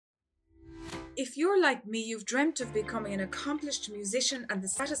If you're like me, you've dreamt of becoming an accomplished musician and the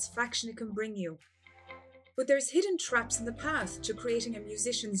satisfaction it can bring you. But there's hidden traps in the path to creating a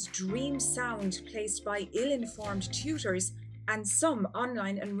musician's dream sound placed by ill-informed tutors and some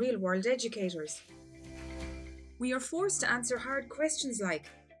online and real-world educators. We are forced to answer hard questions like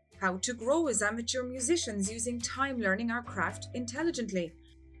how to grow as amateur musicians using time learning our craft intelligently,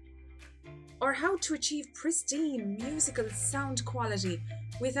 or how to achieve pristine musical sound quality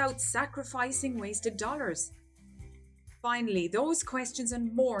without sacrificing wasted dollars. Finally, those questions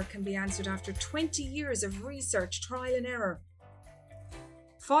and more can be answered after 20 years of research, trial and error.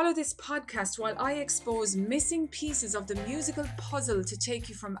 Follow this podcast while I expose missing pieces of the musical puzzle to take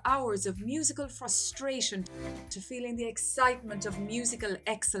you from hours of musical frustration to feeling the excitement of musical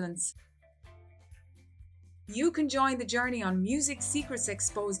excellence. You can join the journey on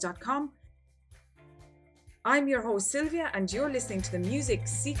MusicSecretsExposed.com. I'm your host Sylvia, and you're listening to the Music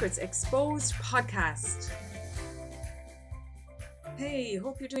Secrets Exposed podcast. Hey,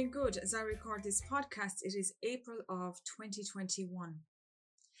 hope you're doing good. As I record this podcast, it is April of 2021.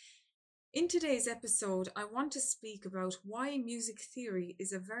 In today's episode, I want to speak about why music theory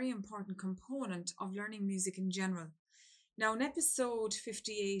is a very important component of learning music in general. Now, in episode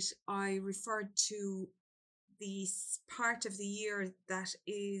 58, I referred to the part of the year that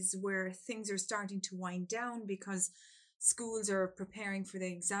is where things are starting to wind down because schools are preparing for the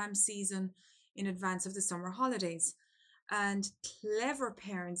exam season in advance of the summer holidays. And clever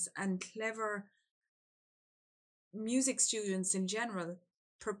parents and clever music students in general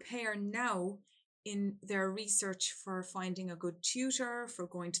prepare now in their research for finding a good tutor, for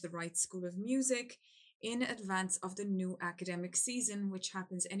going to the right school of music in advance of the new academic season, which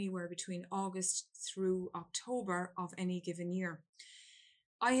happens anywhere between August through October of any given year.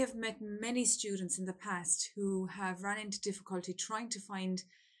 I have met many students in the past who have run into difficulty trying to find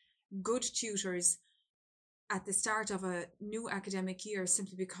good tutors at the start of a new academic year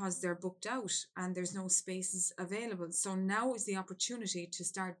simply because they're booked out and there's no spaces available. So now is the opportunity to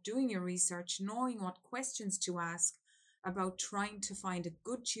start doing your research, knowing what questions to ask about trying to find a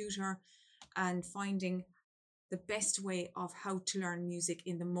good tutor and finding the best way of how to learn music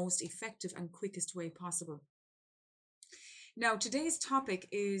in the most effective and quickest way possible. Now, today's topic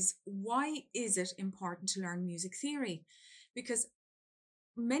is, why is it important to learn music theory? Because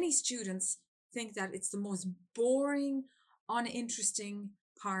many students think that it's the most boring, uninteresting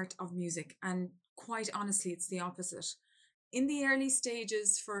part of music. And quite honestly, it's the opposite. In the early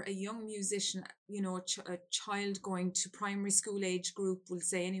stages for a young musician, a child going to primary school age group will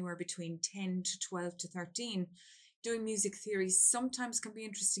say anywhere between 10 to 12 to 13, doing music theory sometimes can be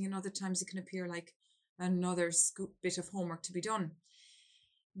interesting and other times it can appear like another bit of homework to be done.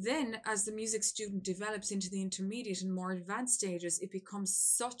 Then, as the music student develops into the intermediate and more advanced stages, it becomes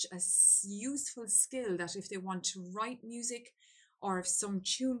such a useful skill that if they want to write music, or if some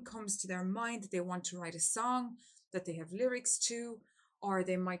tune comes to their mind that they want to write a song that they have lyrics to, or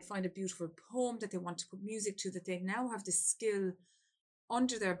they might find a beautiful poem that they want to put music to, that they now have the skill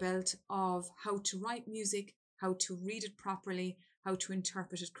under their belt of how to write music, how to read it properly, how to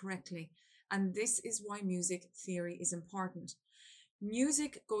interpret it correctly. And this is why music theory is important.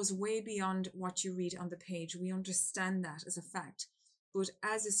 Music goes way beyond what you read on the page. We understand that as a fact. But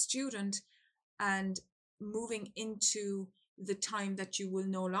as a student and moving into the time that you will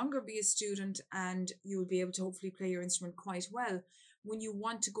no longer be a student and you'll be able to hopefully play your instrument quite well, when you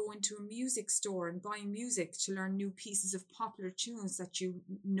want to go into a music store and buy music to learn new pieces of popular tunes that you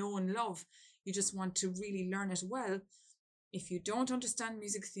know and love, you just want to really learn it well. If you don't understand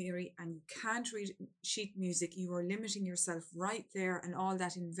music theory and you can't read sheet music, you are limiting yourself right there, and all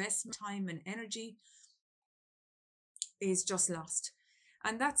that investment, time and energy is just lost.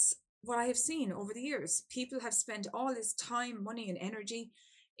 And that's what I have seen over the years. People have spent all this time, money and energy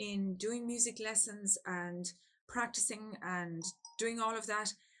in doing music lessons and practicing and doing all of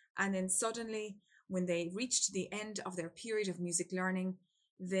that. And then suddenly, when they reached the end of their period of music learning,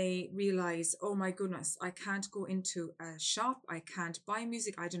 they realize, oh my goodness, I can't go into a shop, I can't buy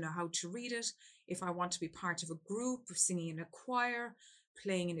music, I don't know how to read it. If I want to be part of a group, singing in a choir,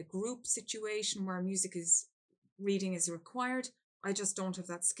 playing in a group situation where reading is required, I just don't have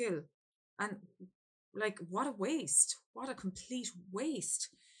that skill. And what a waste, what a complete waste.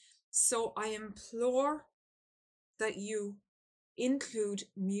 So I implore that you include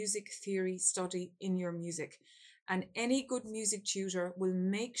music theory study in your music. And any good music tutor will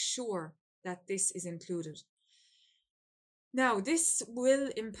make sure that this is included. Now, this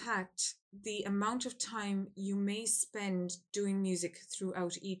will impact the amount of time you may spend doing music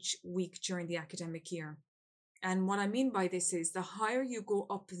throughout each week during the academic year. And what I mean by this is the higher you go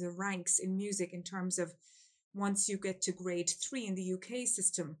up the ranks in music, in terms of once you get to grade 3 in the UK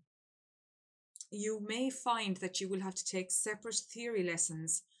system, you may find that you will have to take separate theory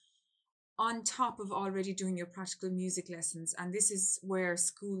lessons on top of already doing your practical music lessons. And this is where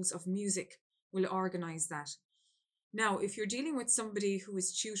schools of music will organise that. Now, if you're dealing with somebody who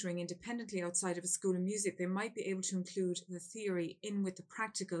is tutoring independently outside of a school of music, they might be able to include the theory in with the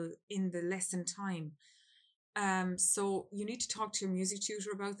practical in the lesson time. So you need to talk to your music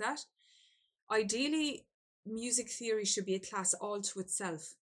tutor about that. Ideally, music theory should be a class all to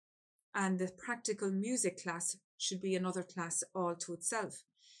itself, and the practical music class should be another class all to itself.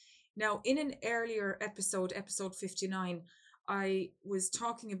 Now, in an earlier episode 59, I was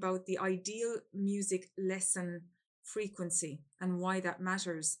talking about the ideal music lesson frequency and why that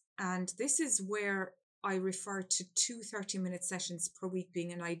matters. And this is where I refer to 2 30-minute sessions per week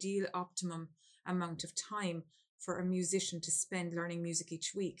being an ideal optimum amount of time for a musician to spend learning music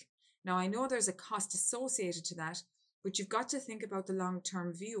each week. Now, I know there's a cost associated to that, but you've got to think about the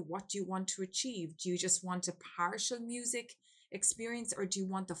long-term view. What do you want to achieve? Do you just want a partial music experience, or do you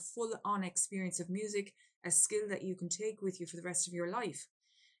want the full-on experience of music, a skill that you can take with you for the rest of your life?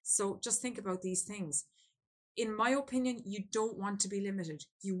 So just think about these things. In my opinion, you don't want to be limited.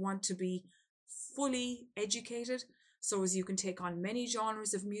 You want to be fully educated, so as you can take on many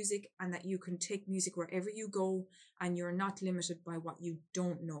genres of music, and that you can take music wherever you go, and you're not limited by what you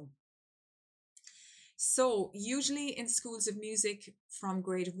don't know. So usually in schools of music from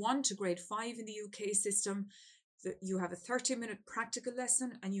grade 1 to grade 5 in the UK system, you have a 30-minute practical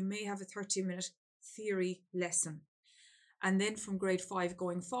lesson, and you may have a 30-minute theory lesson. And then from grade 5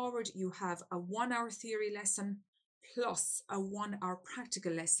 going forward, you have a 1-hour theory lesson plus a 1-hour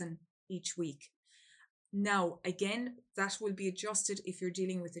practical lesson each week. Now, again, that will be adjusted if you're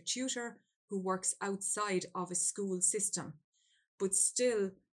dealing with a tutor who works outside of a school system. But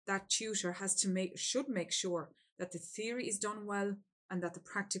still, that tutor should make sure that the theory is done well and that the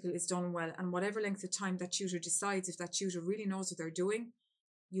practical is done well. And whatever length of time that tutor decides, if that tutor really knows what they're doing,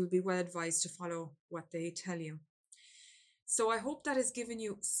 you'll be well advised to follow what they tell you. So I hope that has given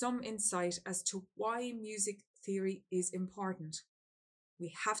you some insight as to why music theory is important.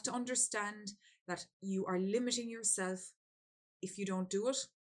 We have to understand that you are limiting yourself if you don't do it.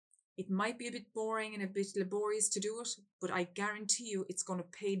 It might be a bit boring and a bit laborious to do it, but I guarantee you it's going to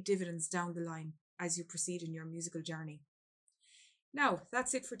pay dividends down the line as you proceed in your musical journey. Now,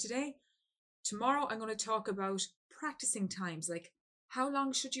 that's it for today. Tomorrow I'm going to talk about practicing times, like how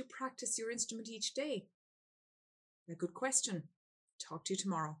long should you practice your instrument each day? A good question. Talk to you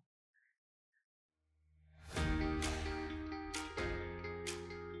tomorrow.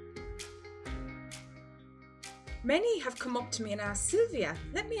 Many have come up to me and asked, Sylvia,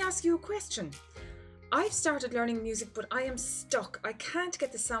 let me ask you a question. I've started learning music, but I am stuck. I can't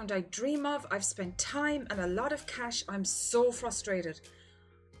get the sound I dream of. I've spent time and a lot of cash. I'm so frustrated.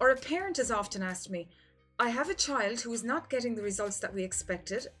 Or a parent has often asked me, I have a child who is not getting the results that we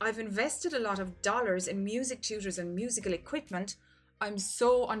expected. I've invested a lot of dollars in music tutors and musical equipment. I'm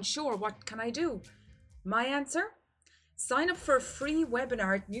so unsure. What can I do? My answer? Sign up for a free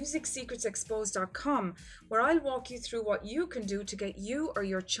webinar at musicsecretsexposed.com, where I'll walk you through what you can do to get you or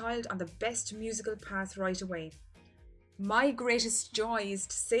your child on the best musical path right away. My greatest joy is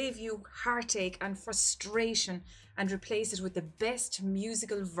to save you heartache and frustration and replace it with the best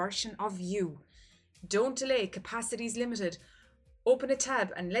musical version of you. Don't delay, capacity is limited. Open a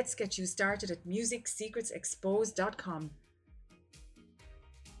tab and let's get you started at musicsecretsexposed.com.